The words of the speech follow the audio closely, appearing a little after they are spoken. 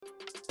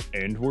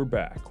And we're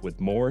back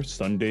with more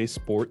Sunday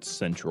Sports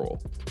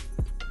Central.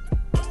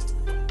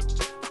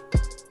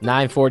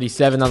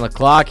 9:47 on the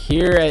clock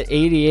here at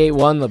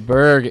 88.1 The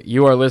Berg.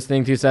 You are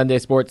listening to Sunday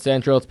Sports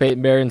Central. It's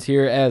Peyton Barons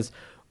here as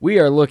we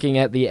are looking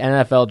at the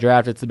NFL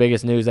draft. It's the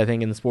biggest news, I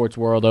think, in the sports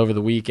world over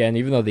the weekend.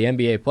 Even though the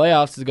NBA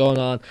playoffs is going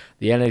on,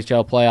 the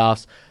NHL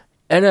playoffs,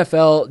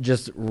 NFL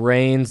just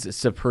reigns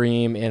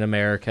supreme in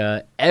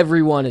America.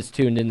 Everyone is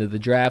tuned into the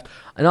draft.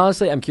 And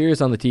honestly, I'm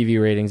curious on the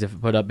TV ratings if it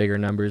put up bigger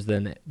numbers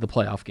than the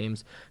playoff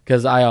games,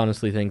 because I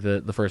honestly think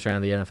that the first round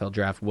of the NFL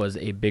draft was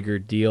a bigger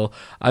deal.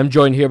 I'm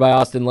joined here by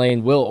Austin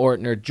Lane, Will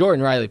Ortner,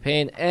 Jordan Riley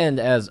Payne, and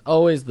as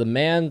always, the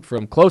man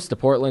from close to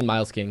Portland,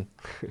 Miles King.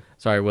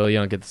 Sorry, Will, you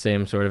don't get the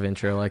same sort of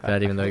intro like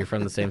that, even though you're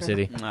from the same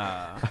city.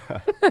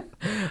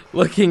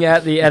 Looking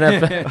at the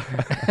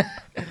NFL...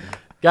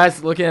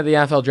 Guys, looking at the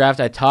NFL draft,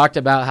 I talked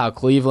about how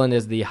Cleveland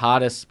is the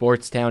hottest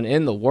sports town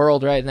in the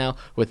world right now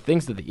with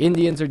things that the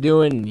Indians are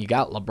doing. And you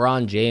got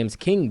LeBron James,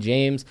 King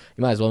James.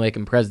 You might as well make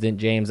him President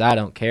James. I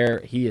don't care.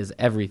 He is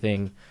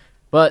everything.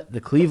 But the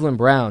Cleveland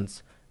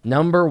Browns,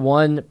 number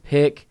 1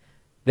 pick,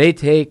 they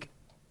take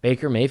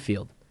Baker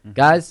Mayfield. Mm-hmm.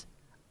 Guys,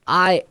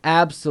 I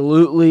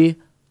absolutely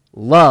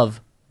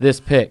love this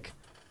pick.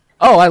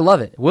 Oh, I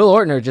love it. Will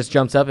Ortner just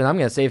jumps up, and I'm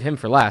going to save him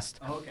for last.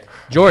 Oh, okay.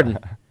 Jordan.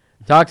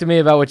 Talk to me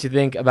about what you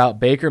think about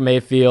Baker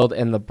Mayfield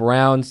and the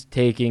Browns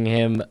taking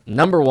him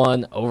number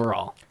 1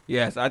 overall.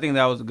 Yes, I think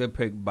that was a good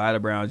pick by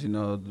the Browns. You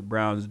know, the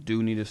Browns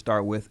do need to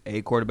start with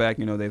a quarterback.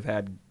 You know, they've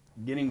had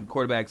getting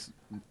quarterbacks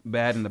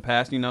bad in the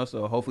past, you know,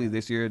 so hopefully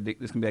this year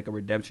this can be like a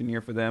redemption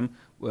year for them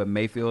with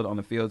Mayfield on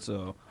the field.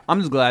 So I'm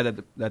just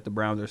glad that the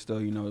Browns are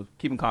still, you know,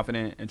 keeping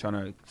confident and trying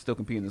to still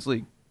compete in this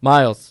league.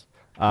 Miles.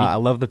 I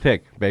love the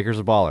pick. Baker's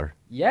a baller.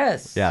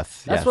 Yes.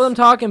 Yes. That's what I'm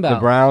talking about. The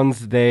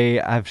Browns, they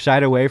have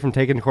shied away from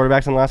taking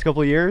quarterbacks in the last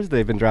couple of years.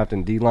 They've been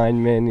drafting D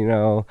linemen, you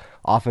know,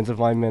 offensive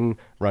linemen,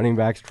 running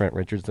backs, Trent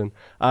Richardson.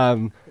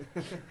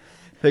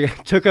 They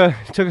took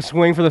a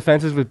swing for the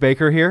fences with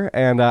Baker here,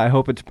 and I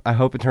hope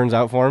it turns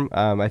out for him.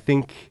 I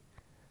think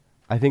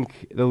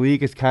the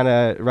league is kind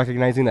of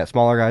recognizing that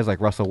smaller guys like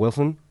Russell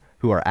Wilson,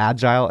 who are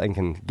agile and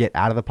can get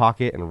out of the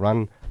pocket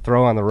and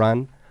throw on the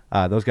run.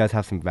 Those guys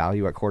have some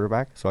value at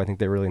quarterback, so I think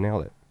they really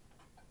nailed it.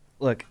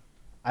 Look,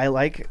 I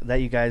like that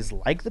you guys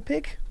like the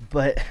pick,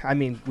 but, I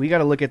mean, we got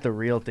to look at the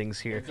real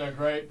things here. It's a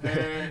great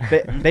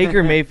pick.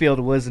 Baker Mayfield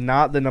was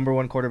not the number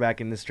 1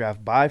 quarterback in this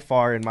draft by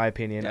far, in my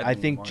opinion. I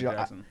think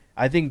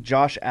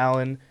Josh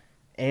Allen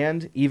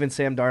and even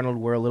Sam Darnold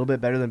were a little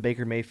bit better than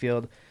Baker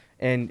Mayfield.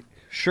 And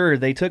sure,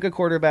 they took a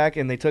quarterback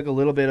and they took a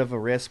little bit of a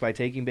risk by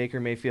taking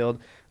Baker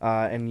Mayfield.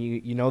 And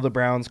you know the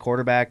Browns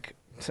quarterback,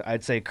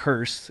 I'd say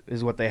curse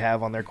is what they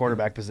have on their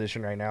quarterback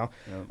position right now.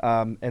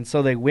 Yep. And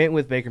so they went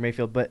with Baker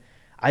Mayfield. But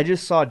I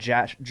just saw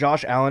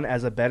Josh Allen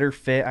as a better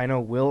fit. I know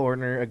Will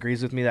Ortner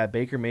agrees with me that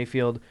Baker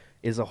Mayfield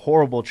is a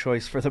horrible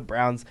choice for the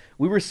Browns.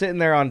 We were sitting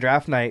there on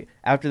draft night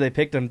after they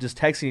picked him, just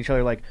texting each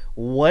other like,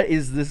 what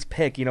is this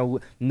pick? You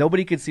know,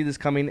 nobody could see this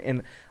coming.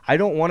 And I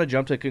don't want to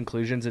jump to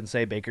conclusions and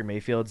say Baker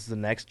Mayfield's the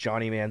next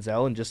Johnny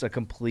Manziel and just a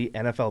complete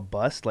NFL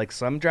bust like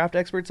some draft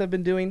experts have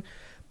been doing.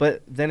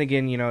 But then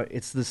again, you know,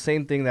 it's the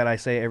same thing that I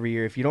say every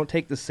year. If you don't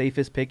take the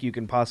safest pick you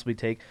can possibly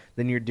take,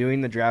 then you're doing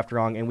the draft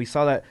wrong. And we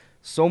saw that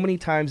so many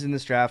times in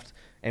this draft,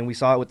 and we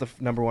saw it with the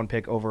number 1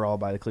 pick overall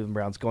by the Cleveland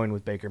Browns going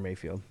with Baker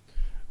Mayfield.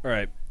 All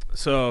right.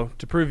 So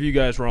to prove you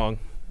guys wrong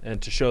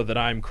and to show that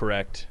I'm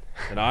correct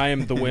and I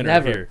am the winner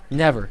here.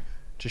 Never.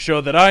 To show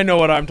that I know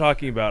what I'm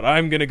talking about,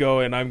 I'm going to go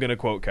and I'm going to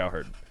quote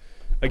Cowherd.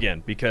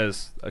 Again,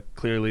 because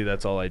clearly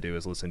that's all I do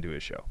is listen to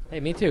his show.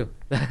 Hey, me too.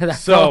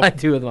 That's all I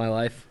do with my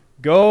life.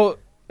 Go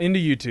into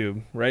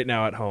YouTube right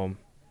now at home.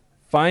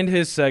 Find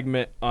his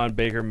segment on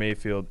Baker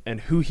Mayfield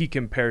and who he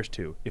compares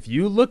to. If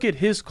you look at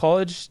his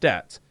college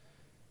stats,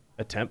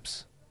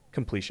 attempts,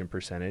 completion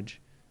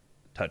percentage,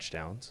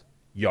 touchdowns,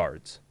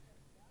 yards,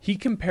 he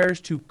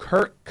compares to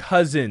Kirk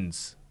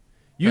Cousins.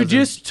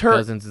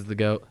 Cousins is the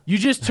GOAT. You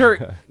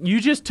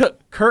just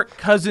took Kirk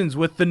Cousins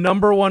with the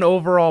number 1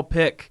 overall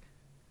pick.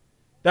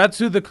 That's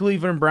who the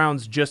Cleveland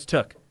Browns just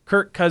took.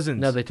 Kirk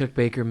Cousins. No, they took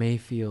Baker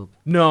Mayfield.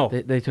 No.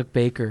 They took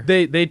Baker.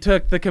 They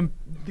took the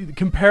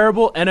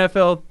comparable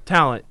NFL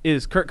talent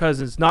is Kirk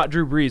Cousins, not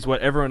Drew Brees,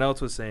 what everyone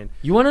else was saying.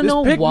 You want to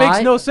know why? This pick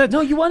makes no sense.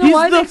 No, you want to know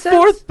why it makes sense?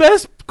 He's the 4th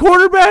best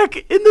quarterback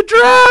in the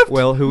draft.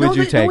 Well, who would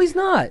you take? No, he's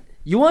not.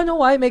 You want to know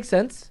why it makes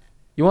sense?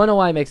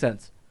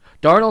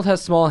 Darnold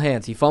has small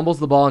hands. He fumbles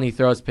the ball and he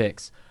throws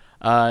picks.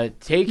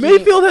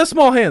 Mayfield has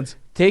small hands.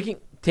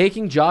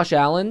 Taking Josh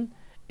Allen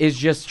is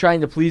just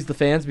trying to please the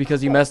fans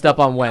because he messed up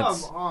on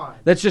Wentz. Come on.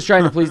 That's just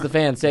trying to please the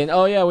fans, saying,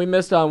 oh, yeah, we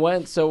missed on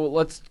Wentz, so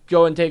let's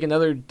go and take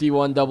another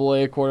D1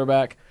 AA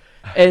quarterback.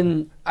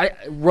 And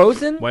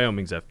Rosen...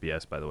 Wyoming's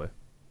FBS, by the way.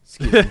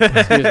 Excuse me.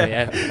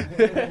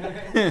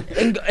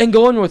 and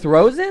going with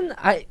Rosen,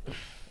 I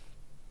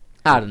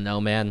don't know,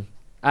 man.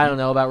 I don't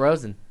know about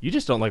Rosen. You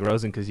just don't like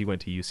Rosen because he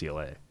went to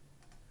UCLA.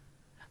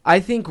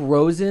 I think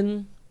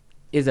Rosen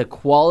is a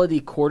quality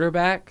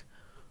quarterback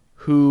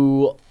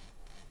who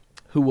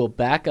will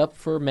back up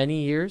for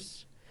many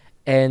years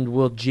and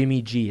will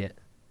Jimmy G it.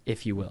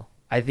 if you will.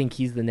 I think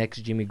he's the next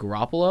Jimmy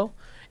Garoppolo,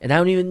 and I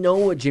don't even know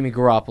what Jimmy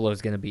Garoppolo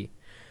is going to be.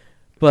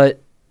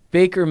 But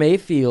Baker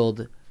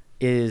Mayfield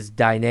is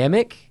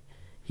dynamic.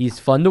 He's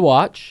fun to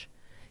watch.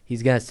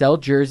 He's going to sell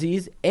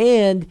jerseys,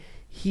 and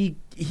he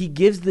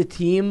gives the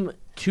team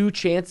 2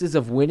 chances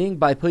of winning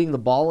by putting the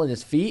ball in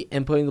his feet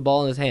and putting the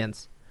ball in his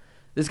hands.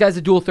 This guy's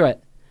a dual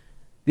threat.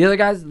 The other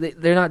guys,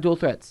 they're not dual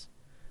threats.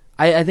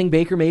 I think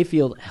Baker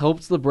Mayfield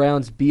helps the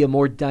Browns be a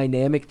more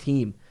dynamic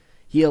team.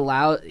 He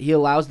allows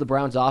the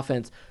Browns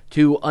offense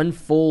to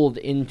unfold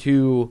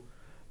into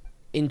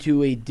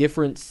a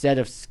different set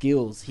of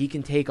skills. He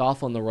can take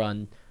off on the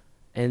run.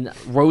 And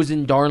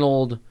Rosen,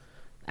 Darnold,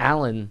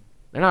 Allen,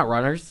 they're not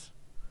runners.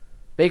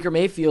 Baker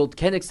Mayfield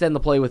can extend the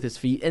play with his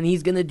feet, and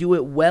he's going to do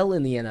it well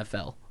in the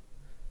NFL.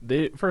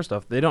 First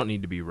off, they don't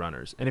need to be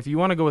runners. And if you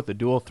want to go with the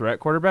dual threat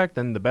quarterback,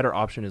 then the better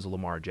option is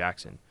Lamar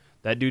Jackson.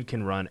 That dude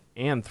can run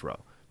and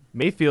throw.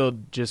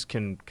 Mayfield just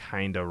can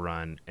kind of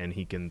run, and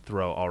he can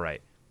throw all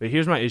right. But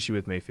here's my issue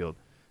with Mayfield.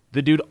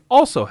 The dude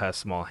also has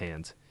small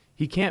hands.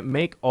 He can't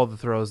make all the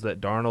throws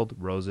that Darnold,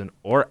 Rosen,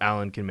 or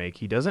Allen can make.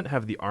 He doesn't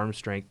have the arm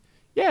strength.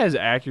 Yeah, his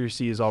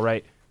accuracy is all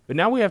right. But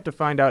now we have to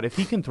find out if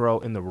he can throw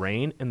in the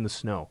rain and the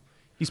snow.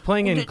 He's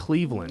playing in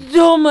Cleveland.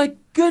 Oh, my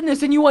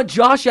goodness. And you want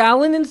Josh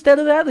Allen instead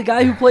of that? The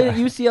guy who played at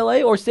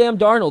UCLA? Or Sam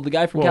Darnold, the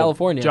guy from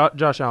California?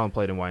 Josh Allen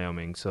played in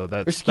Wyoming, so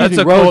that's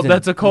Rosen.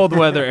 a cold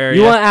weather area.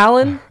 You want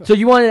Allen? So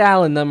you wanted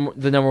Allen,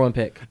 the number 1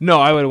 pick? No,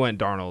 I would have went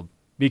Darnold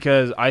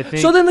because I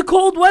think... So then the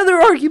cold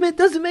weather argument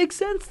doesn't make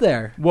sense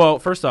there. Well,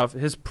 first off,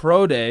 his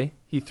pro day,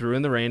 he threw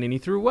in the rain and he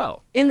threw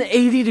well. In the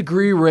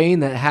 80-degree rain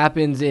that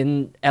happens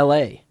in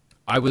L.A.,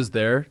 I was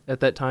there at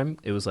that time.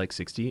 It was like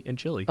 60 and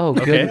chilly. Oh,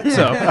 good. Okay,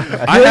 so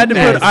I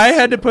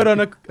had to put on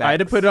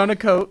a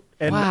coat,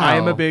 and Wow. I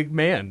am a big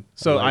man,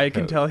 so I like I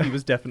can coat. tell he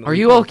was definitely. Are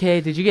you cold.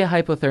 okay? Did you get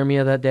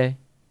hypothermia that day?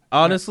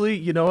 Honestly,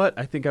 you know what?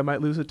 I think I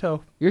might lose a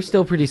toe. You're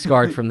still pretty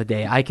scarred from the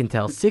day. I can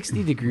tell.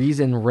 60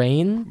 degrees in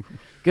rain.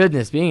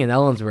 Goodness, being in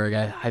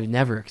Ellensburg, I've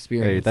never Hey,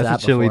 experienced that's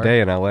that a chilly before.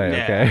 day in LA,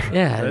 okay?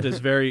 Yeah. That is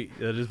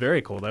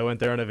very cold. I went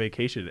there on a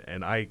vacation,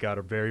 and I got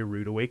a very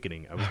rude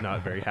awakening. I was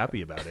not very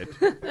happy about it.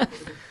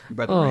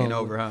 About to rain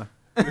over,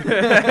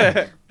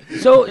 huh?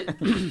 So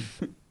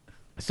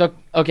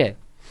okay.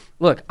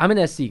 Look, I'm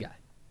an SC guy.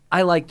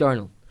 I like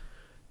Darnold.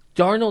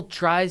 Darnold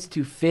tries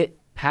to fit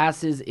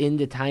passes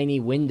into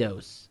tiny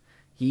windows.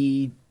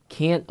 He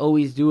can't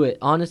always do it.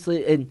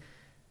 Honestly, and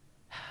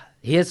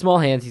he has small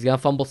hands. He's going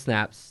to fumble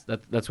snaps.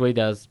 That's what he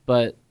does.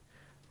 But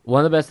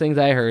one of the best things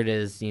I heard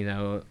is,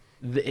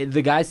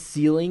 the guy's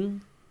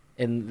ceiling,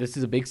 and this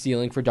is a big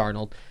ceiling for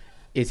Darnold,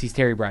 is he's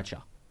Terry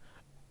Bradshaw.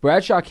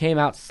 Bradshaw came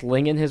out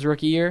slinging his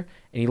rookie year,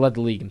 and he led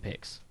the league in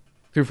picks.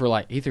 He threw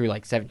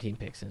like 17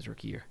 picks in his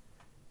rookie year.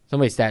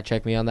 Somebody stat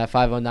check me on that,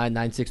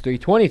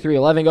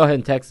 509-963-2311. Go ahead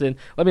and text in.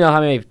 Let me know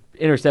how many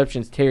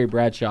interceptions Terry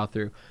Bradshaw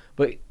threw.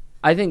 But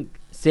I think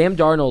Sam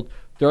Darnold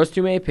throws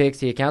too many picks.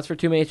 He accounts for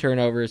too many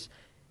turnovers.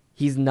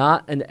 He's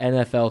not an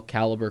NFL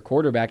caliber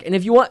quarterback.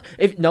 And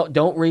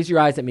don't raise your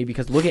eyes at me,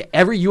 because look at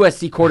every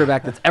USC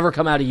quarterback that's ever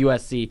come out of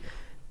USC.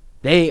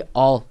 They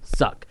all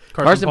suck.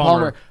 Carson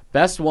Palmer,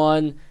 best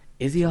one.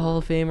 Is he a Hall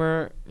of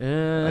Famer?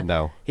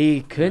 No.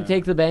 He couldn't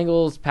take the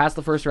Bengals past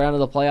the first round of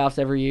the playoffs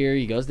every year.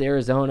 He goes to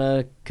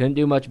Arizona, couldn't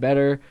do much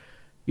better.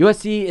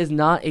 USC is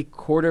not a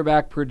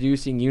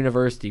quarterback-producing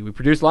university. We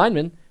produce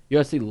linemen.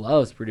 USC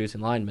loves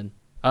producing linemen.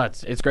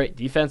 It's great.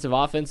 Defensive,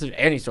 offensive,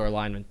 any sort of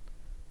lineman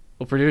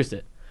will produce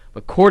it.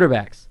 But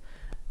quarterbacks,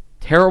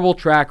 terrible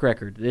track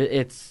record.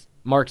 It's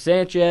Mark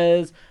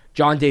Sanchez.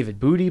 John David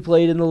Booty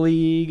played in the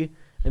league.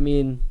 I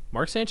mean,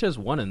 Mark Sanchez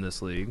won in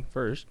this league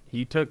first.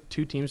 He took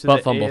 2 teams to Butt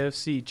the fumble.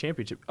 AFC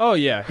Championship. Oh,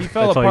 yeah. He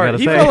fell That's all you apart. gotta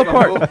He say. fell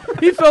apart.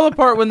 He fell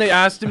apart when they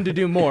asked him to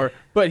do more,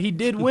 but he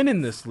did win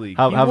in this league.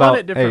 How he won about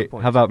at different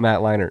points. how about Matt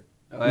Leinart?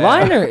 Oh, yeah.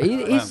 Liner,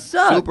 he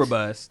sucked. Super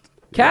bust.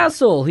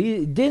 Castle,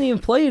 he didn't even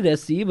play at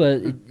SC,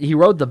 but he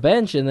rode the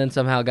bench and then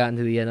somehow got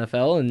into the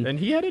NFL. And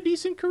he had a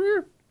decent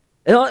career.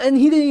 And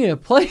he didn't even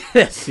play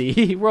at SC.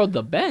 He rode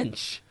the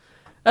bench.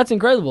 That's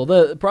incredible.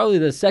 Probably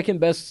the second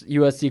best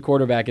USC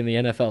quarterback in the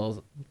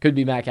NFL could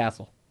be Matt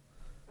Castle.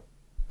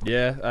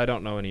 Yeah, I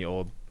don't know any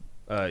old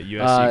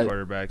USC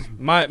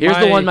quarterbacks. Here's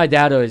the one my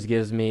dad always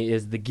gives me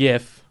is the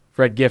GIF.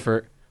 Fred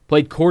Gifford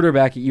played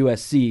quarterback at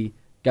USC,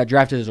 got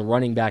drafted as a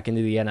running back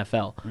into the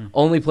NFL.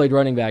 Only played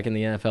running back in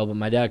the NFL, but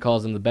my dad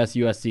calls him the best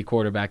USC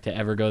quarterback to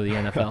ever go to the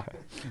NFL.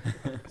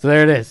 So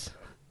there it is.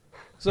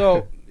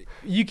 So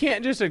you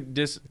can't just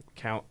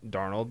discount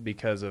Darnold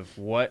because of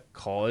what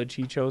college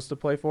he chose to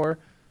play for.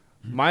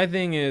 My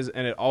thing is,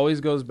 and it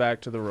always goes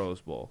back to the Rose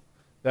Bowl,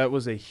 that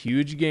was a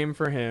huge game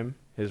for him,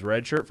 his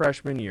redshirt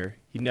freshman year.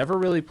 He never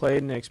really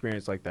played an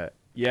experience like that.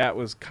 Yeah, it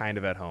was kind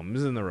of at home. It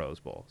was in the Rose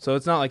Bowl. So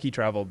it's not like he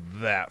traveled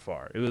that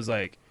far. It was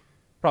like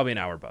probably an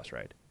hour bus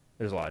ride.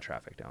 There's a lot of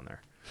traffic down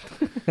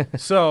there.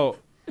 So,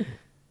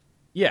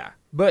 yeah.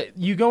 But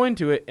you go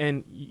into it,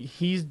 and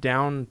he's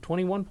down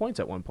 21 points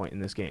at one point in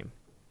this game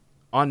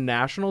on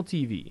national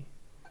TV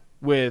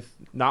with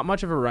not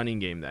much of a running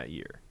game that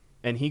year.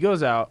 And he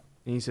goes out,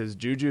 and he says,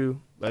 Juju,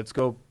 let's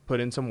go put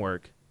in some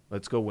work.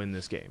 Let's go win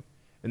this game.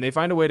 And they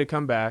find a way to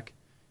come back,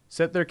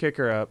 set their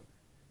kicker up,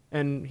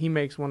 and he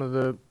makes one of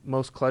the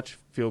most clutch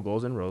field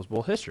goals in Rose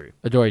Bowl history.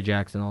 Adoree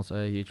Jackson also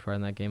a huge part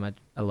in that game.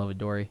 I love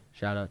Adoree.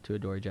 Shout out to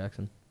Adoree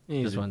Jackson.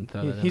 He's Just wanted to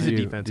throw that in a there.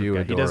 defensive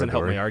guy. He doesn't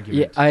help my Yeah,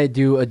 argument. I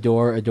do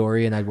adore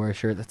Adoree, and I'd wear a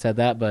shirt that said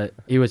that, but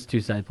he was a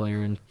two-side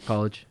player in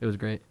college. It was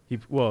great.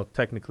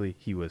 Technically,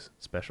 he was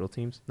special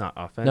teams, not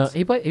offense. No,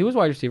 he was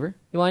wide receiver.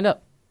 He lined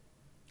up.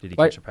 Did he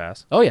Why- catch a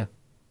pass? Oh, yeah.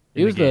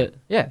 He In was the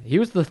he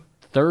was the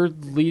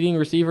third leading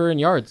receiver in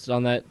yards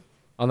on that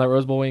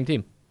Rose Bowl winning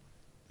team.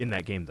 In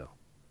that game, though.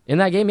 In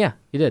that game, yeah,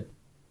 he did.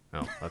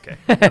 Oh, okay.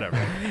 Whatever.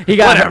 He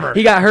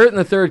got hurt in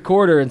the third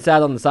quarter and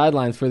sat on the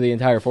sidelines for the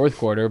entire fourth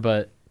quarter,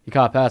 but he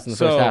caught a pass in the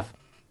first half.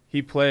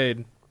 He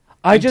played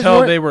Until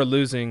until they were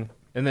losing,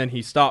 and then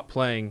he stopped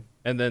playing,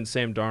 and then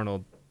Sam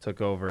Darnold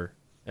took over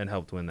and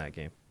helped win that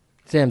game.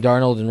 Sam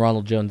Darnold and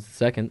Ronald Jones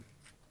II.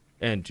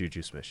 And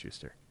Juju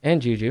Smith-Schuster.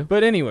 And Juju.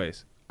 But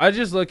anyways, I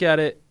just look at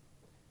it.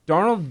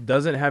 Darnold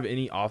doesn't have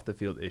any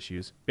off-the-field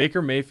issues.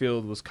 Baker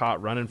Mayfield was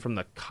caught running from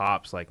the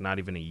cops like not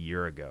even a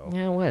year ago.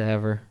 Yeah,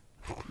 whatever.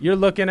 You're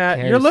looking at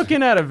Cares.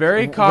 a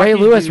very cocky Ray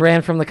Lewis dude.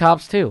 ran from the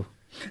cops, too.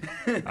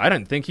 I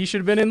didn't think he should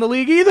have been in the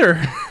league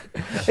either.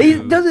 He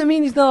doesn't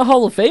mean he's not a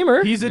Hall of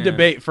Famer. He's a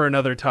debate for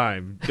another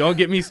time. Don't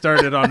get me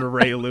started on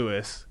Ray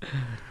Lewis.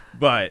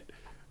 But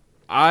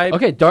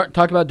Okay, talk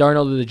about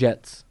Darnold to the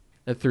Jets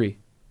at 3.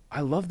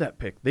 I love that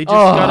pick. They just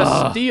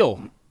got to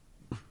steal.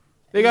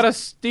 They got to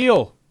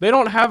steal. They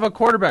don't have a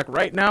quarterback.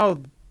 Right now,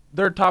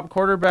 their top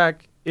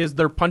quarterback is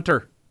their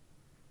punter.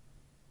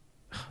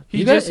 He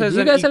You just guys- has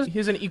you guys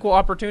have- an equal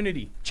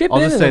opportunity. Chip I'll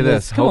in just on say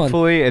this. Come on.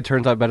 Hopefully, it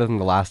turns out better than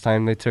the last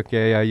time they took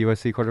a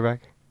USC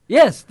quarterback.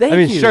 Yes, thank I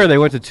mean, you. sure, they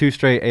went to 2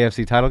 straight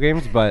AFC title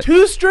games, but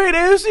 2 straight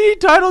AFC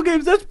title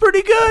games. That's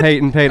pretty good.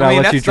 Peyton, I mean, I'll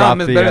let that's you drop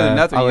something the. better than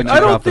nothing, I'll you let know. you I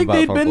drop don't the think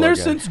they've butt been fumble there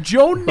again. since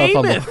Joe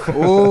Namath.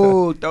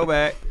 Ooh,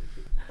 throwback.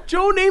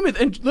 Joe Namath,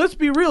 and let's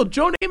be real,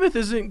 Joe Namath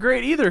isn't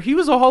great either. He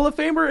was a Hall of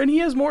Famer, and he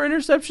has more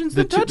interceptions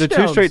The than two,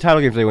 touchdowns. 2 straight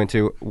title games they went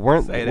to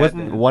wasn't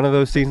then. one of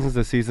those seasons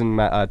the season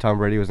Tom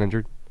Brady was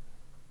injured?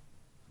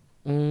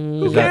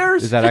 Who Is that-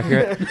 cares? Is that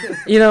accurate?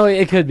 You know,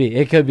 it could be.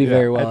 It could be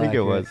very well. I think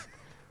accurate. it was.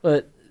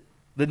 But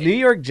The New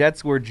York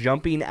Jets were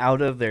jumping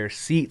out of their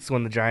seats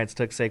when the Giants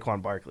took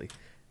Saquon Barkley.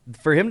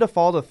 For him to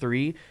fall to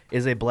 3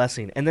 is a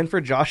blessing. And then for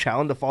Josh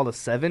Allen to fall to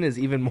 7 is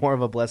even more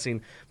of a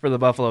blessing for the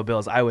Buffalo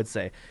Bills, I would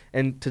say.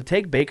 And to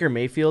take Baker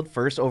Mayfield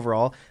first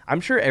overall,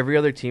 I'm sure every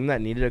other team that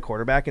needed a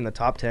quarterback in the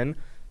top 10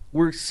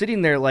 were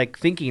sitting there like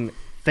thinking,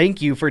 thank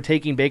you for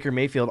taking Baker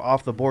Mayfield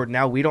off the board.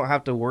 Now we don't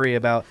have to worry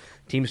about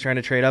teams trying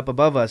to trade up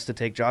above us to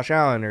take Josh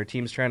Allen or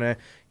teams trying to,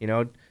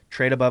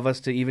 trade above us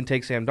to even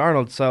take Sam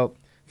Darnold. So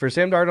for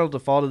Sam Darnold to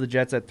fall to the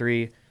Jets at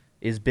 3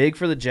 is big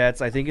for the Jets.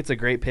 I think it's a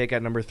great pick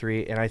at number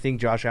 3, and I think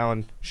Josh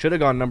Allen should have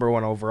gone number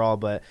 1 overall,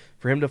 but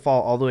for him to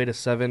fall all the way to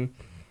 7,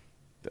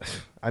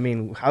 I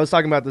mean, I was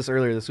talking about this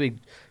earlier this week.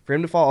 For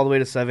him to fall all the way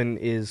to 7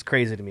 is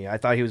crazy to me. I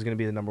thought he was going to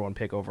be the number 1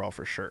 pick overall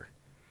for sure.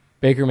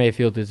 Baker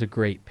Mayfield is a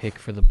great pick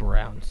for the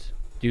Browns.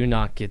 Do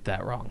not get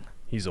that wrong.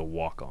 He's a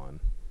walk-on.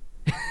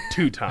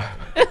 2-time.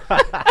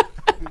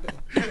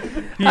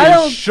 He I is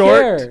don't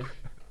short. care.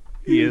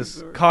 He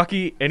is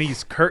cocky, and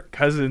he's Kirk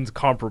Cousins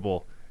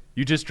comparable.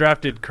 You just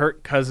drafted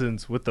Kirk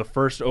Cousins with the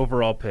first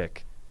overall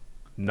pick.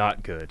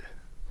 Not good.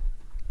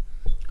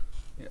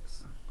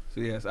 Yes.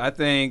 So, yes, I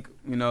think,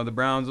 the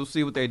Browns, we'll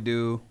see what they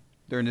do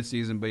during the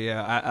season. But,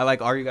 yeah, I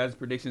like all you guys'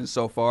 predictions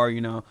so far.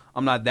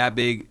 I'm not that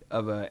big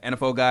of an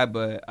NFL guy,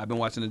 but I've been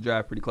watching the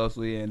draft pretty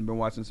closely and been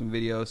watching some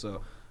videos.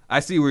 So, I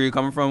see where you're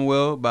coming from,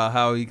 Will, about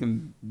how he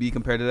can be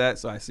compared to that.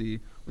 So, I see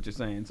what you're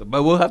saying. So,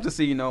 but we'll have to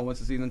see, once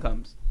the season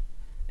comes.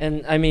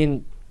 And, I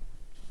mean,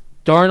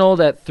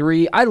 Darnold at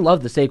 3. I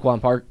love the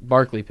Saquon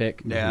Barkley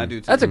pick. Yeah, I do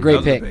too. That's a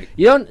great That was pick.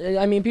 You don't.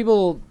 I mean,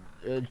 people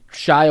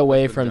shy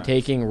away from Giants.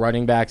 taking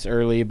running backs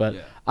early, but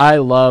Yeah. I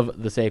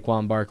love the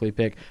Saquon Barkley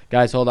pick.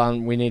 Guys, hold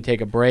on. We need to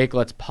take a break.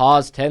 Let's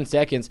pause 10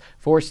 seconds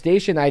for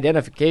station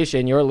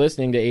identification. You're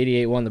listening to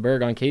 88.1 The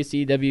Berg on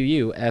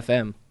KCWU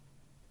FM.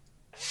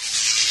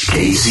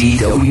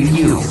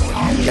 KCWU,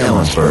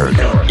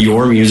 Ellensburg,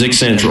 your music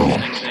central.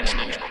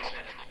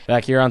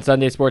 Back here on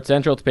Sunday Sports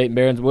Central, it's Peyton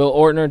Behrens, Will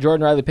Ortner,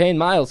 Jordan Riley Payne,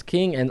 Miles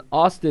King, and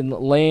Austin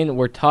Lane.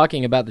 We're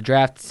talking about the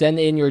draft. Send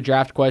in your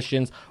draft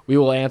questions. We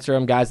will answer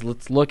them. Guys,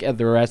 let's look at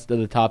the rest of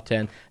the top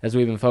 10 as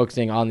we've been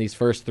focusing on these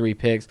first 3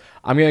 picks.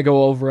 I'm going to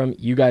go over them.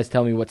 You guys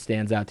tell me what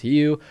stands out to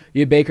you.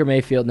 You have Baker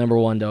Mayfield, number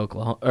 1 to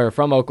Oklahoma, or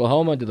from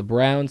Oklahoma to the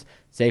Browns.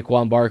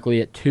 Saquon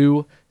Barkley at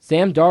 2.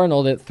 Sam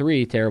Darnold at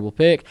 3. Terrible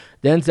pick.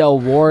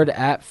 Denzel Ward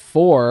at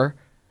 4.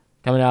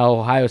 Coming out of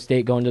Ohio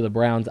State, going to the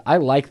Browns. I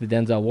like the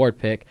Denzel Ward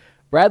pick.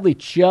 Bradley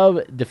Chubb,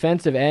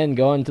 defensive end,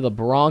 going to the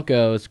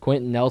Broncos.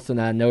 Quentin Nelson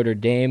at Notre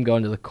Dame,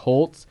 going to the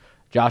Colts.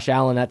 Josh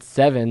Allen at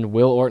 7.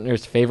 Will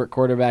Ortner's favorite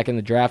quarterback in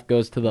the draft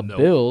goes to the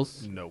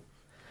Bills. Nope.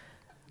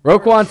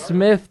 Roquan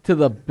Smith to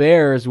the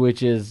Bears,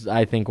 which is,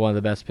 I think, one of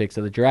the best picks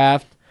of the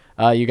draft.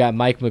 You got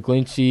Mike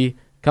McGlinchey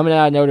coming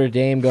out of Notre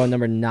Dame, going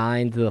number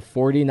 9 to the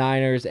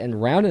 49ers. And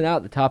rounding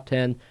out the top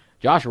 10,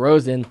 Josh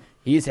Rosen.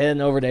 He's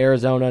heading over to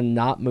Arizona,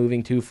 not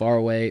moving too far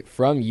away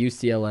from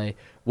UCLA.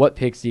 What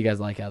picks do you guys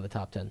like out of the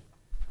top 10?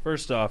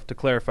 First off, to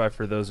clarify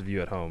for those of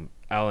you at home,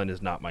 Allen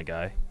is not my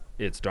guy.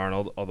 It's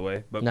Darnold all the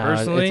way. But No,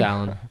 personally, it's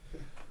Allen.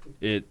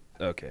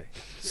 Okay.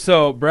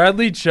 So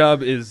Bradley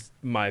Chubb is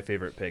my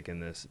favorite pick in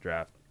this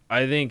draft.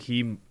 I think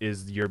he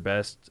is your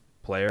best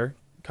player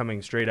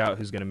coming straight out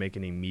who's going to make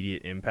an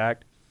immediate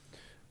impact.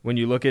 When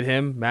you look at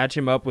him, match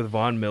him up with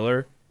Von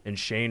Miller and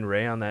Shane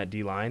Ray on that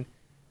D-line,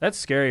 that's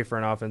scary for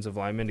an offensive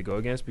lineman to go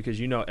against because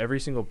you know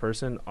every single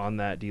person on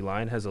that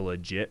D-line has a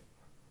legit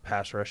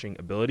pass rushing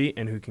ability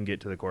and who can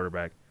get to the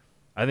quarterback.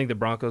 I think the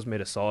Broncos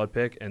made a solid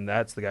pick, and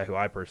that's the guy who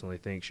I personally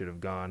think should have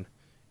gone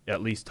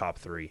at least top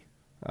 3.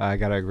 I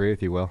got to agree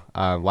with you, Will.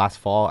 Last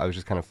fall, I was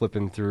just kind of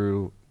flipping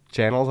through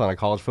channels on a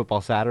college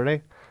football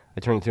Saturday. I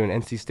turned to an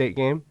NC State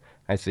game.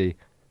 I see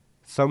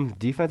some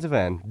defensive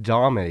end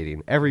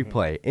dominating every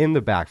play in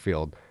the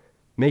backfield,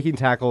 making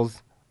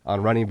tackles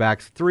on running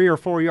backs 3 or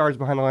 4 yards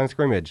behind the line of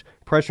scrimmage,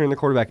 pressuring the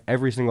quarterback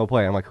every single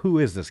play. I'm like, who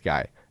is this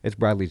guy? It's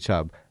Bradley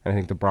Chubb, and I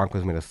think the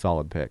Broncos made a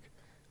solid pick.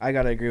 I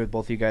got to agree with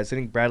both of you guys. I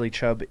think Bradley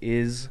Chubb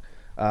is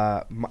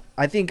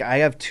I think I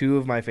have 2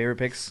 of my favorite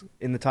picks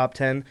in the top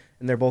 10,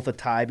 and they're both a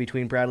tie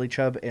between Bradley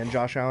Chubb and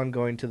Josh Allen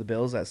going to the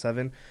Bills at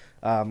 7.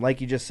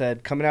 Like you just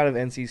said, coming out of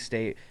NC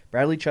State,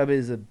 Bradley Chubb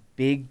is a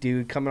big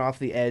dude coming off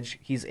the edge.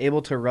 He's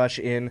able to rush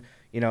in.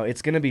 You know,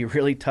 it's going to be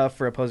really tough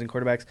for opposing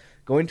quarterbacks.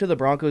 Going to the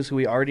Broncos, who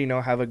we already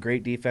know have a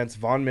great defense,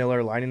 Von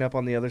Miller lining up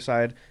on the other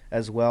side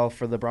as well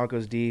for the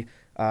Broncos D.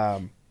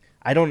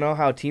 I don't know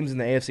how teams in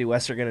the AFC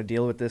West are going to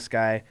deal with this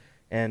guy,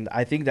 and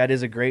I think that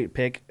is a great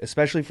pick,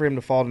 especially for him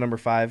to fall to number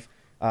 5.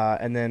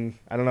 And then,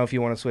 I don't know if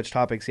you want to switch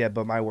topics yet,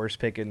 but my worst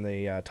pick in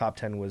the top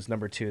 10 was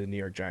number 2, the New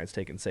York Giants,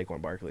 taking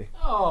Saquon Barkley.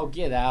 Oh,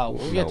 get out.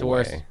 We'll get to way.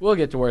 worse. We'll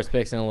get to worse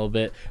picks in a little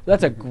bit.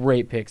 That's a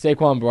great pick.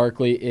 Saquon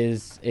Barkley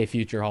is a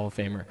future Hall of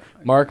Famer.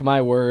 Mark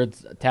my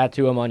words.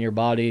 Tattoo him on your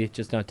body.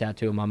 Just don't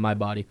tattoo him on my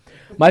body.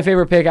 My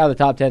favorite pick out of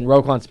the top 10,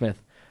 Roquan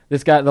Smith.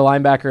 This guy, the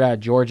linebacker out of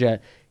Georgia,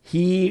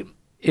 he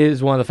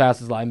is one of the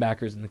fastest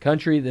linebackers in the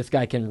country. This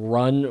guy can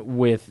run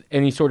with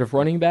any sort of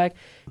running back.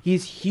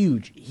 He's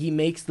huge. He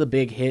makes the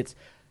big hits.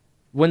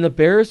 When the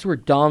Bears were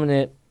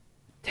dominant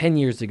 10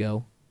 years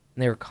ago,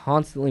 and they were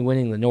constantly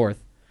winning the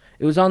North,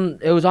 it was on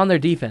their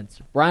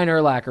defense. Brian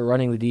Urlacher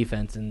running the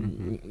defense,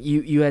 and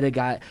you had a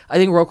guy. I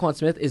think Roquan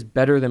Smith is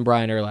better than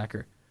Brian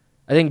Urlacher.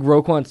 I think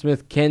Roquan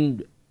Smith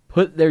can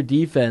put their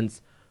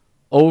defense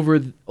over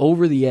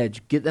the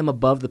edge, get them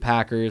above the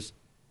Packers,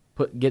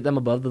 get them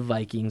above the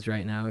Vikings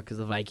right now because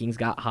the Vikings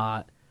got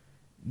hot.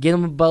 Get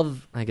them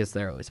above. I guess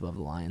they're always above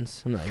the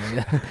Lions. I'm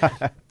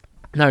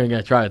not even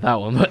gonna try with that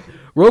one, but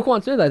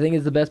Roquan Smith, I think,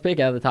 is the best pick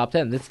out of the top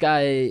 10. This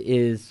guy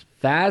is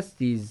fast.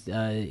 He's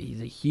a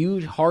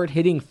huge,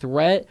 hard-hitting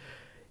threat.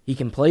 He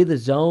can play the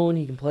zone.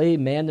 He can play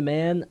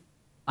man-to-man.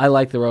 I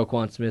like the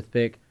Roquan Smith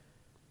pick.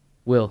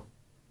 Will,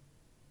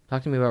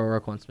 talk to me about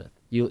Roquan Smith.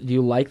 Do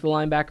you like the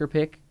linebacker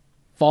pick,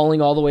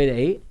 falling all the way to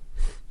 8?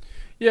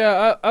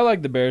 Yeah, I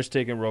like the Bears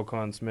taking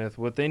Roquan Smith.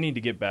 What they need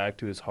to get back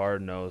to is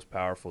hard-nosed,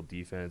 powerful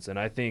defense, and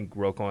I think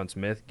Roquan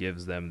Smith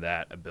gives them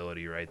that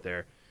ability right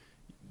there.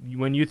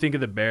 When you think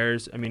of the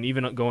Bears, I mean,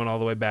 even going all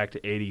the way back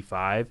to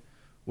 85,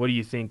 what do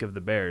you think of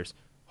the Bears?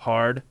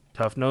 Hard,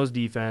 tough-nosed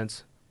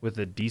defense with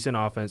a decent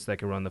offense that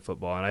can run the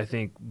football. And I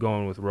think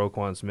going with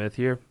Roquan Smith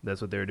here,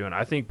 that's what they were doing.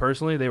 I think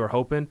personally they were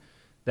hoping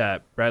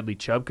that Bradley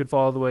Chubb could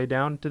fall all the way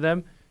down to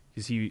them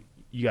because you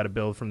got to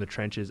build from the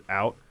trenches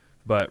out.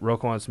 But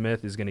Roquan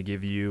Smith is going to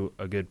give you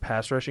a good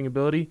pass rushing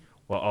ability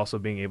while also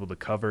being able to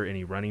cover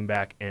any running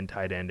back and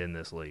tight end in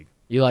this league.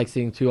 You like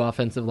seeing 2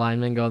 offensive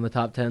linemen go in the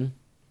top 10? Is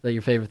that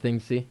your favorite thing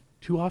to see?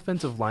 2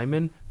 offensive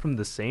linemen from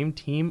the same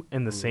team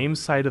and the same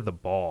side of the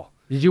ball.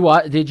 Did you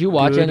watch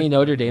Good any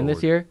Notre Dame this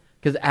Lord. year?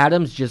 Because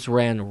Adams just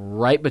ran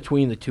right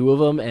between the 2 of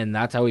them, and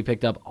that's how he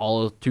picked up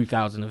all of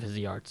 2,000 of his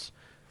yards.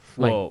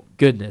 Well,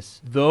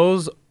 Goodness.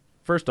 Those,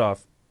 first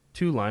off,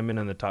 2 linemen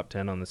in the top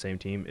 10 on the same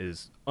team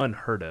is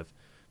unheard of.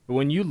 But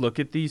when you look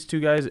at these 2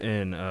 guys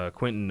in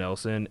Quentin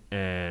Nelson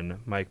and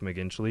Mike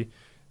McGinley,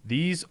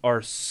 these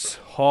are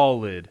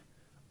solid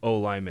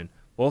O-linemen.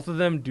 Both of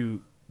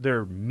them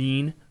they're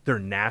mean, they're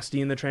nasty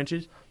in the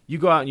trenches. You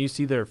go out and you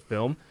see their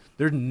film,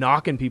 they're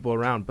knocking people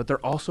around, but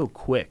they're also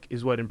quick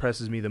is what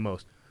impresses me the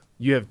most.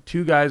 You have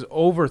 2 guys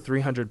over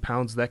 300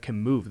 pounds that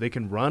can move. They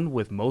can run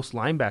with most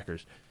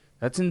linebackers.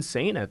 That's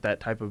insane at that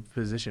type of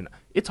position.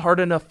 It's hard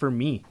enough for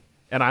me,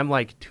 and I'm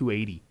like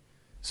 280.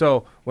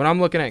 So when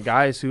I'm looking at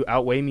guys who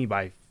outweigh me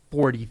by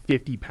 40,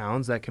 50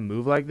 pounds that can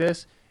move like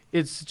this,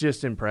 it's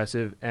just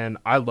impressive, and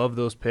I love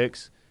those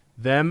picks.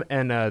 Them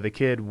and the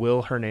kid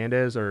Will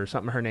Hernandez or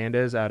something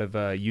Hernandez out of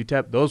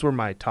UTEP, those were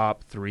my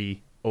top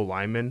 3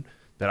 O-linemen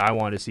that I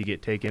wanted to see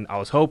get taken. I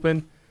was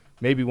hoping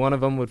maybe one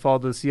of them would fall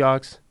to the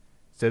Seahawks.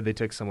 Instead, they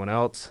took someone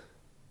else.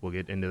 We'll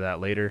get into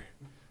that later.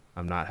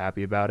 I'm not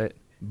happy about it,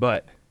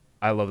 but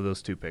I love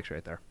those 2 picks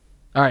right there.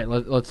 All right,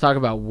 let's talk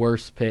about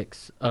worst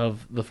picks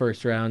of the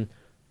first round.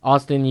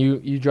 Austin,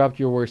 you dropped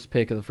your worst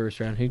pick of the first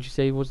round. Who'd you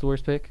say was the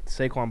worst pick?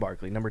 Saquon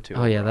Barkley, number 2.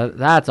 Oh, yeah,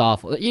 that's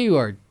awful. You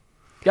are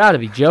Gotta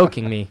be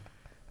joking me.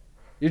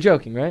 You're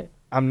joking, right?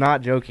 I'm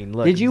not joking.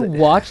 Look, Did you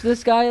watch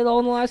this guy at all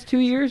in the last 2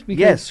 years?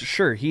 Yes,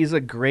 sure. He's a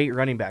great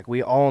running back.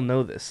 We all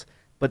know this.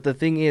 But the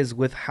thing is,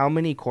 with how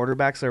many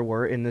quarterbacks there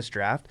were in this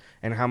draft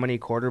and how many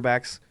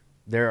quarterbacks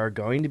there are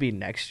going to be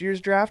next year's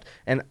draft,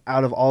 and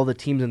out of all the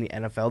teams in the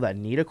NFL that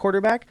need a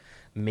quarterback,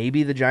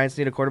 maybe the Giants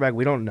need a quarterback.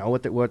 We don't know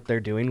what they're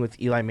doing with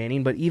Eli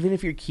Manning. But even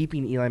if you're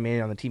keeping Eli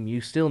Manning on the team,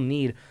 you still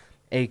need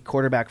a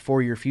quarterback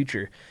for your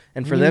future.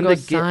 And for them to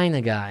sign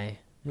a guy.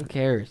 Who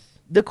cares?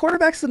 The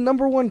quarterback's the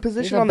number one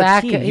position on the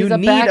team. You He's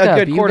need a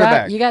good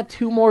quarterback. You got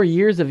 2 more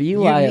years of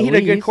Eli. You need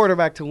a good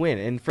quarterback to win.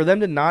 And for them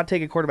to not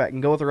take a quarterback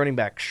and go with a running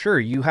back, sure,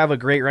 you have a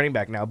great running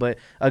back now, but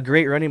a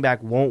great running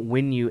back won't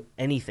win you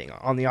anything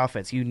on the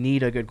offense. You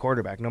need a good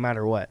quarterback no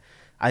matter what.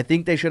 I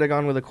think they should have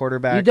gone with a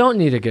quarterback. You don't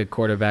need a good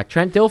quarterback.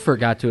 Trent Dilfer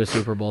got to a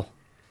Super Bowl.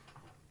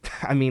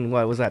 I mean,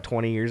 what was that,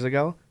 20 years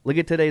ago? Look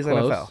at today's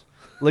Close. NFL.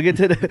 Look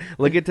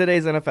at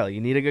today's NFL. You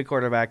need a good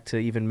quarterback to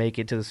even make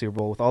it to the Super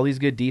Bowl. With all these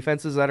good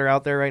defenses that are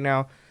out there right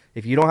now,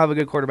 if you don't have a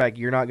good quarterback,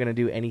 you're not going to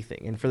do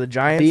anything. And for the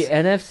Giants, The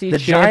NFC the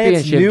Giants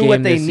Championship knew game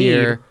what they this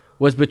year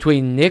was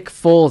between Nick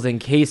Foles and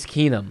Case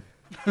Keenum.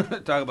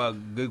 Talk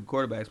about good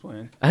quarterbacks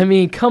playing. I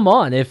mean, come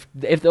on. If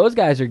those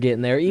guys are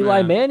getting there, Eli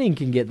Yeah. Manning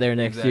can get there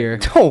next year.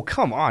 Oh,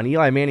 come on.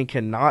 Eli Manning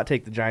cannot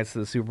take the Giants to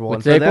the Super Bowl.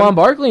 With And for them- Saquon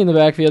Barkley in the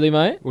backfield, he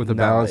might. With a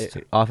No, balanced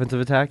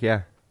offensive attack,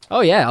 yeah. Oh,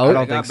 yeah. I don't They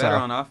think got better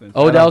so. on offense.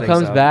 Odell think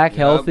comes so. back Yep.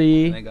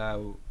 healthy. They got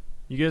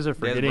You guys are Dez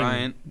forgetting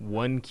Bryant.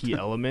 one key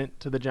element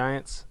to the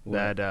Giants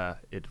that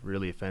it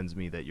really offends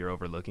me that you're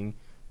overlooking.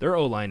 Their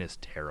O-line is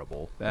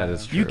terrible. That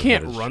is true. You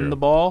can't That is run true. the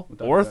ball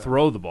Without or that.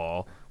 throw the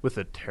ball with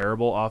a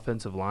terrible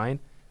offensive line.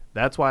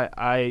 That's why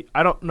I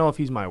don't know if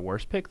he's my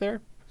worst pick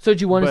there. So did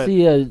you want to But-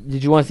 see?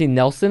 Did you want to see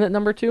Nelson at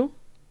number 2?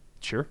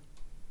 Sure.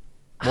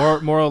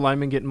 More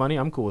linemen getting money.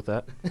 I'm cool with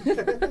that.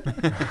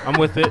 I'm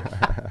with it.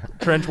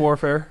 Trench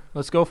warfare.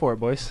 Let's go for it,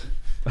 boys.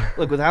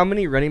 Look, with how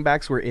many running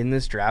backs were in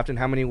this draft and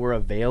how many were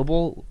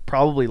available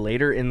probably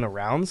later in the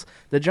rounds,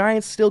 the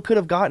Giants still could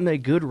have gotten a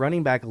good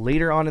running back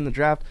later on in the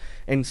draft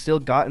and still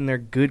gotten their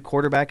good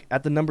quarterback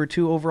at the number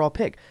 2 overall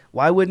pick.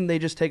 Why wouldn't they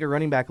just take a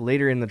running back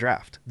later in the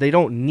draft? They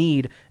don't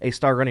need a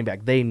star running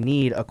back. They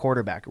need a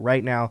quarterback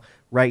right now,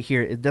 right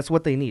here. That's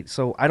what they need.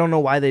 So I don't know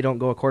why they don't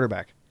go a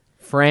quarterback.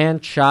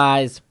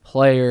 Franchise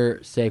player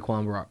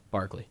Saquon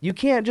Barkley. You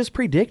can't just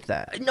predict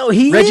that. No,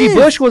 he Reggie is.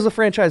 Bush was a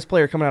franchise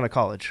player coming out of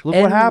college. Look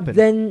what And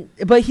happened.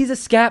 But he's a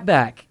scat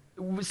back.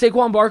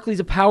 Saquon Barkley's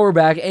a power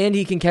back, and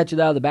he can catch it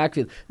out of the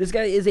backfield. This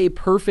guy is a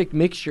perfect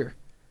mixture.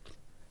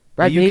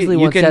 Brad You can- Paisley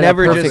you once can said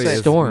never a just perfect say-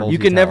 storm. You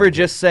can never multi-talented.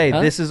 just say,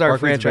 Huh? this is our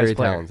Barkley's franchise very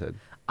player.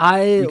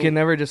 talented. You can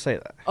never just say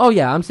that. Oh,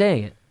 yeah, I'm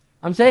saying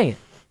it.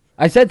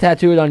 I said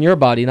tattoo it on your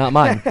body, not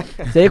mine.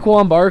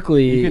 Saquon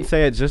Barkley. You can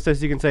say it just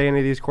as you can say any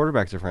of these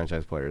quarterbacks are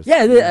franchise players.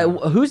 Yeah,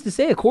 who's to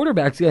say a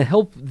quarterback's going to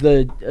help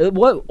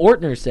what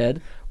Ortner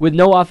said with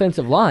no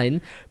offensive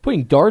line?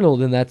 Putting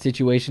Darnold in that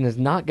situation is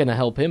not going to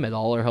help him at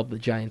all or help the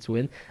Giants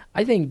win.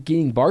 I think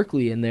getting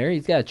Barkley in there,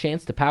 he's got a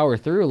chance to power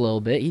through a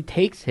little bit. He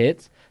takes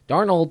hits.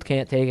 Darnold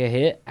can't take a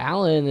hit.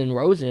 Allen and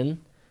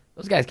Rosen,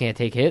 those guys can't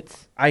take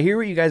hits. I hear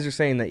what you guys are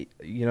saying, that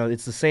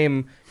it's the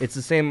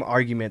same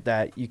argument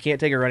that you can't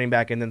take a running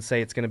back and then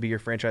say it's going to be your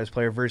franchise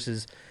player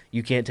versus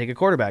you can't take a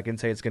quarterback and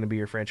say it's going to be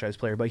your franchise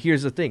player. But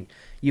here's the thing.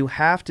 You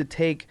have to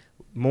take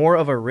more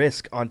of a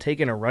risk on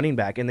taking a running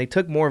back, and they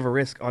took more of a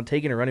risk on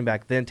taking a running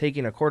back than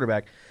taking a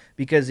quarterback,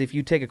 because if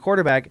you take a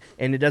quarterback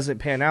and it doesn't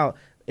pan out,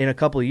 in a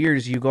couple of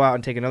years, you go out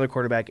and take another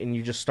quarterback and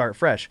you just start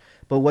fresh.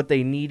 But what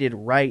they needed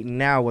right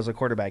now was a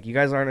quarterback. You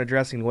guys aren't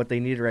addressing what they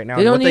needed right now.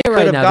 They don't and what need it they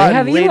right could now. have They gotten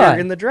have later Eli.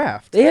 in the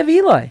draft. They have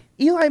Eli.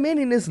 Eli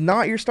Manning is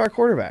not your star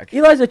quarterback.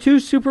 Eli's a 2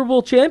 Super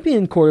Bowl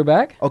champion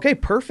quarterback. Okay,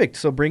 perfect.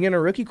 So bring in a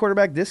rookie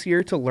quarterback this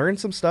year to learn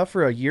some stuff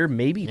for a year,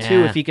 maybe 2,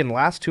 Yeah. if he can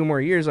last 2 more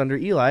years under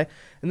Eli.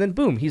 And then,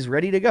 boom, he's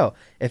ready to go.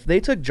 If they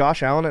took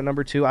Josh Allen at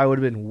number 2, I would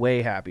have been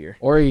way happier.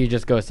 Or you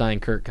just go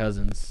sign Kirk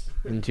Cousins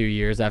in 2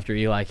 years after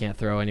Eli can't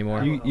throw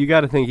anymore. You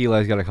got to think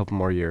Eli's got a couple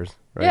more years.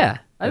 Right? Yeah,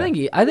 I think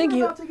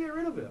to get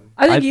rid of him.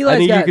 I think Eli's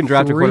think got you can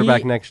draft 3 a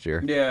quarterback next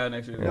year. Yeah,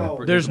 next year.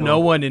 No. There's no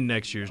one in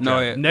next year's No,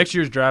 draft. yeah. Next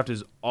year's draft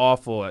is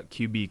awful at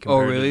QB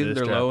compared Oh, really? to this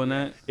They're draft. low in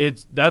that?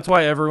 That's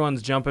why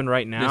everyone's jumping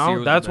right year now.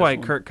 was That's the why best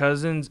one. Kirk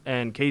Cousins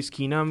and Case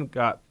Keenum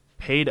got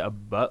paid a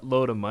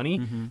buttload of money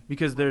Mm-hmm.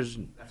 because there's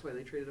That's why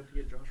they traded up to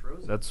get Josh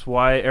Rosen. That's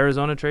why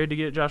Arizona traded to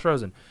get Josh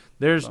Rosen.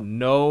 There's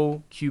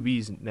no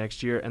QBs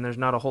next year, and there's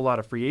not a whole lot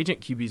of free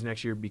agent QBs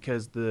next year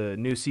because the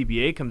new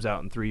CBA comes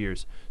out in 3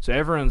 years. So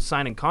everyone's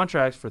signing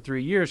contracts for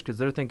 3 years because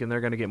they're thinking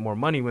they're going to get more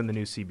money when the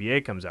new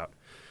CBA comes out.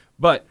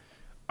 But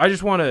I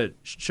just want to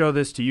show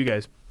this to you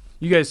guys.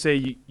 You guys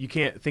say you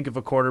can't think of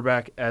a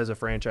quarterback as a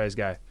franchise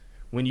guy.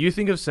 When you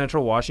think of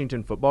Central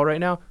Washington football right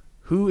now,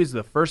 who is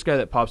the first guy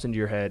that pops into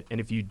your head? And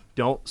if you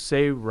don't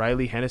say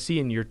Riley Hennessy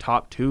in your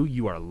top 2,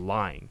 you are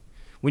lying.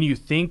 When you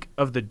think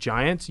of the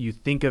Giants, you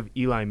think of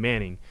Eli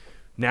Manning.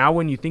 Now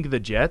when you think of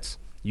the Jets,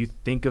 you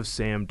think of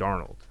Sam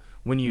Darnold.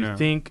 When you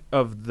think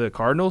of the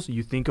Cardinals,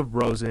 you think of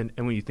Rosen.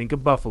 And when you think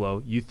of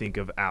Buffalo, you think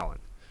of Allen.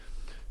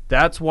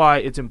 That's why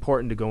it's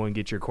important to go and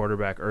get your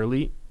quarterback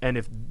early. And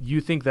if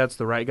you think that's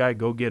the right guy,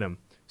 go get him.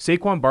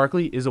 Saquon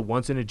Barkley is a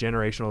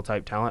once-in-a-generational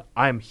type talent.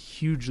 I'm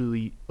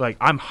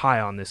high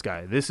on this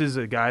guy. This is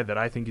a guy that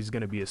I think is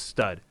going to be a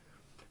stud.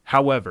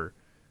 However,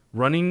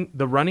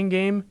 the running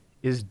game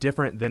is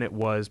different than it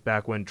was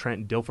back when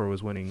Trent Dilfer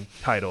was winning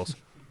titles.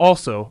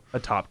 Also a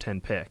top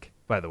 10 pick,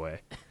 by the way.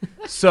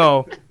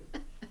 So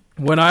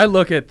when I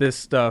look at this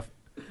stuff,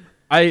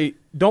 I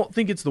don't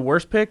think it's the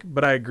worst pick,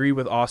 but I agree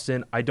with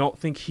Austin. I don't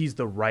think he's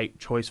the right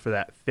choice for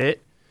that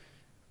fit.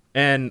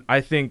 And I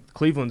think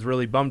Cleveland's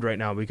really bummed right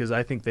now because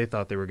I think they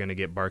thought they were going to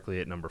get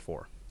Barkley at number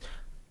 4.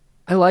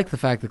 I like the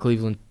fact that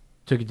Cleveland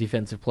took a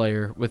defensive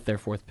player with their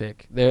 4th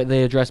pick.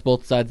 They addressed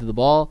both sides of the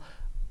ball.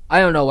 I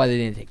don't know why they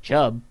didn't take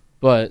Chubb,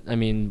 but, I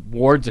mean,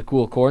 Ward's a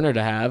cool corner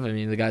to have. I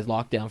mean, the guy's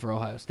locked down for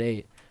Ohio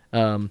State.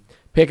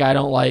 Pick I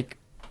don't like,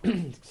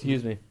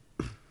 excuse me,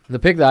 the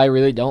pick that I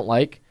really don't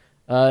like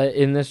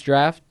in this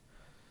draft,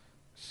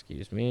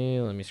 excuse me,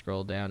 let me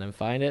scroll down and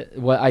find it.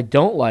 What I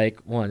don't like,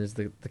 one, is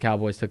the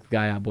Cowboys took the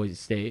guy out of Boise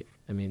State.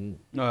 I mean,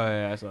 Oh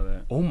yeah, I saw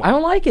that. Oh my! I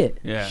don't like it.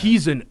 Yeah,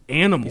 He's an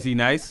animal. is he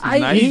nice?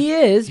 He's He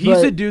is, He's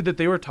but the dude that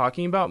they were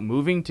talking about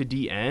moving to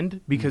D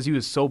end because he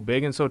was so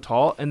big and so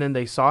tall, and then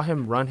they saw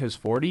him run his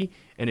 40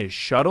 and his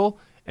shuttle,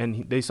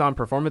 and they saw him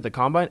perform at the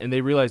combine, and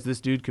they realized this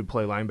dude could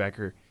play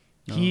linebacker.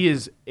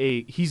 He's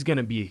going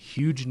to be a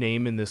huge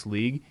name in this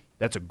league.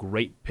 That's a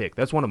great pick.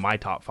 That's one of my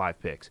top 5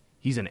 picks.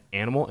 He's an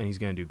animal, and he's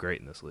going to do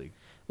great in this league.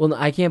 well,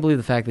 I can't believe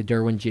the fact that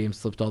Derwin James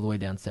slipped all the way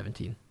down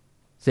 17.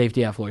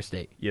 Safety at Florida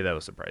State. Yeah, that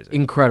was surprising.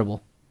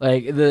 Incredible.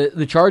 Like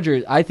the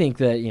Chargers, I think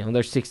that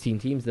there's 16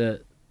 teams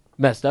that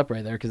messed up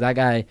right there because that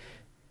guy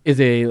is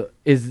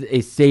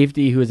a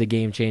safety who is a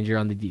game changer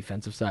on the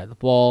defensive side of the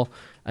ball.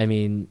 I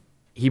mean,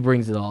 he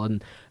brings it all.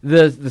 And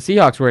the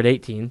Seahawks were at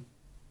 18,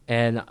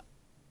 and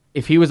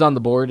if he was on the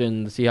board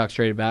and the Seahawks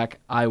traded back,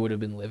 I would have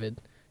been livid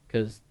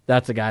because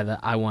that's a guy that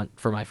I want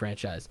for my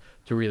franchise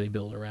to really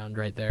build around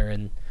right there.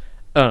 And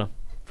I don't know.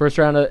 First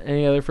round,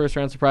 any other first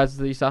round surprises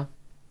that you saw?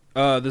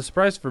 The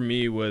surprise for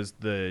me was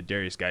the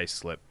Darius Geis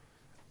slip.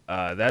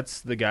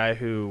 That's the guy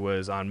who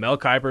was on Mel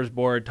Kiper's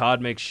board,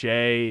 Todd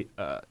McShay,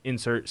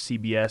 insert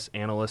CBS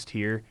analyst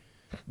here,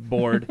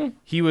 board.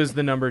 He was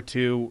the number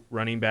 2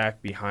 running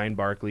back behind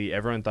Barkley.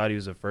 Everyone thought he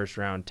was a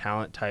first-round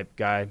talent type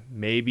guy.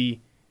 Maybe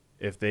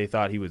if they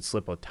thought he would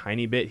slip a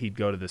tiny bit, he'd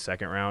go to the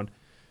second round.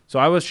 So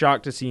I was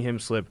shocked to see him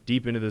slip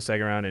deep into the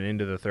second round and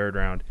into the third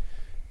round.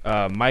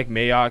 Mike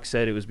Mayock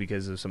said it was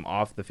because of some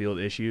off-the-field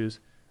issues.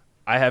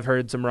 I have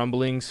heard some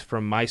rumblings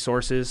from my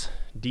sources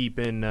deep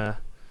in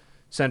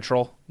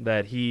Central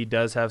that he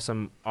does have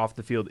some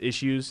off-the-field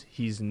issues.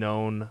 He's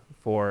known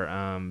for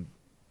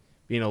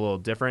being a little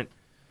different.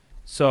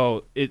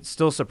 So it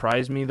still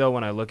surprised me, though,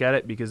 when I look at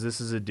it, because this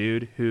is a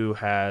dude who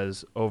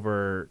has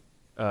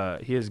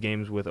he has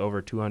games with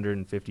over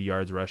 250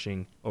 yards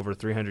rushing, over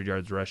 300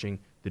 yards rushing.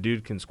 The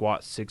dude can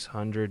squat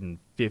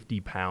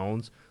 650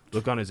 pounds.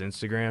 Look on his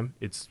Instagram.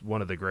 It's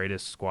one of the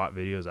greatest squat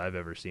videos I've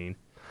ever seen.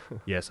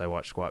 Yes, I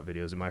watch squat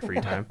videos in my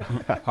free time.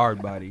 Hard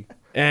body.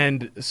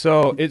 And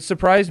so it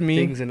surprised me,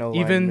 Things an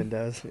O-lineman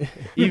does.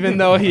 even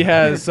though he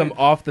has some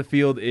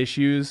off-the-field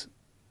issues,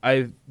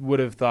 I would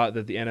have thought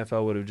that the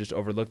NFL would have just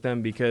overlooked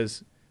them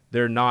because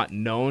they're not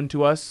known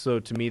to us.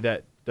 So to me,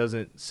 that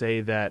doesn't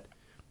say that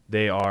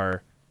they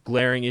are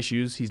glaring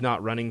issues. He's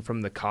not running from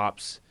the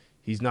cops.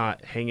 He's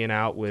not hanging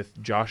out with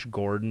Josh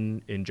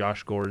Gordon in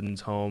Josh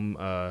Gordon's home,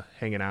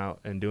 hanging out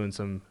and doing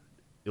some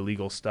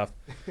illegal stuff.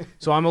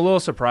 So I'm a little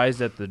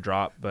surprised at the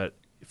drop, but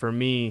for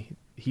me,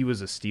 he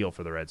was a steal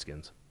for the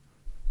Redskins.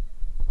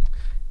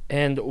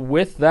 And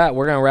with that,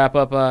 we're going to wrap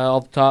up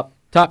all the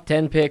top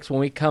 10 picks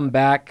when we come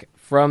back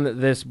from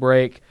this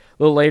break. A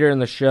little later in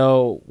the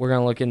show, we're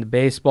going to look into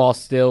baseball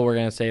still. We're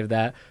going to save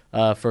that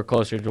for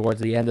closer towards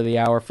the end of the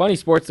hour. Funny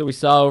sports that we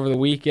saw over the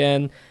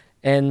weekend.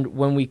 And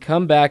when we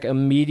come back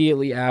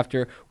immediately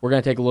after, we're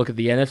going to take a look at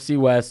the NFC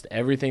West,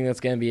 everything that's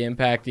going to be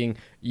impacting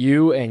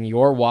you and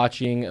your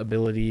watching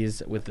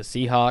abilities with the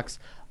Seahawks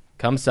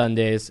come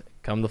Sundays,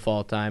 come the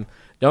fall time.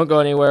 Don't go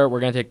anywhere. We're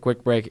going to take a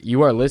quick break.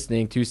 You are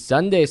listening to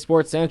Sunday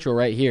Sports Central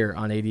right here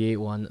on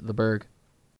 88.1 The Berg.